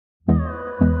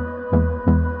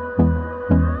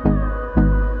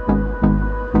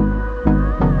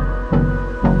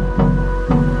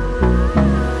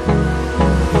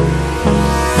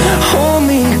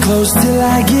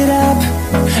get up,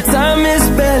 time is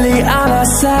barely on our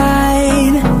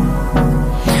side.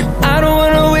 I don't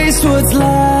wanna waste what's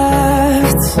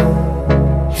left.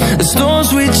 The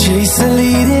storms we chase are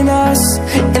leading us,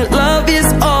 and love is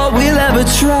all we'll ever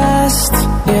trust.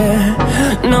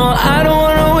 Yeah, no, I don't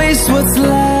wanna waste what's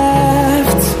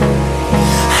left.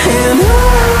 And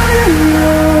on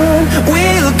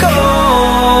we'll go,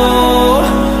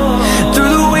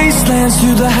 through the wastelands,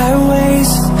 through the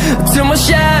highways, till my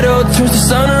shadow turns to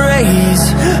sun rays.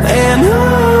 And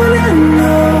on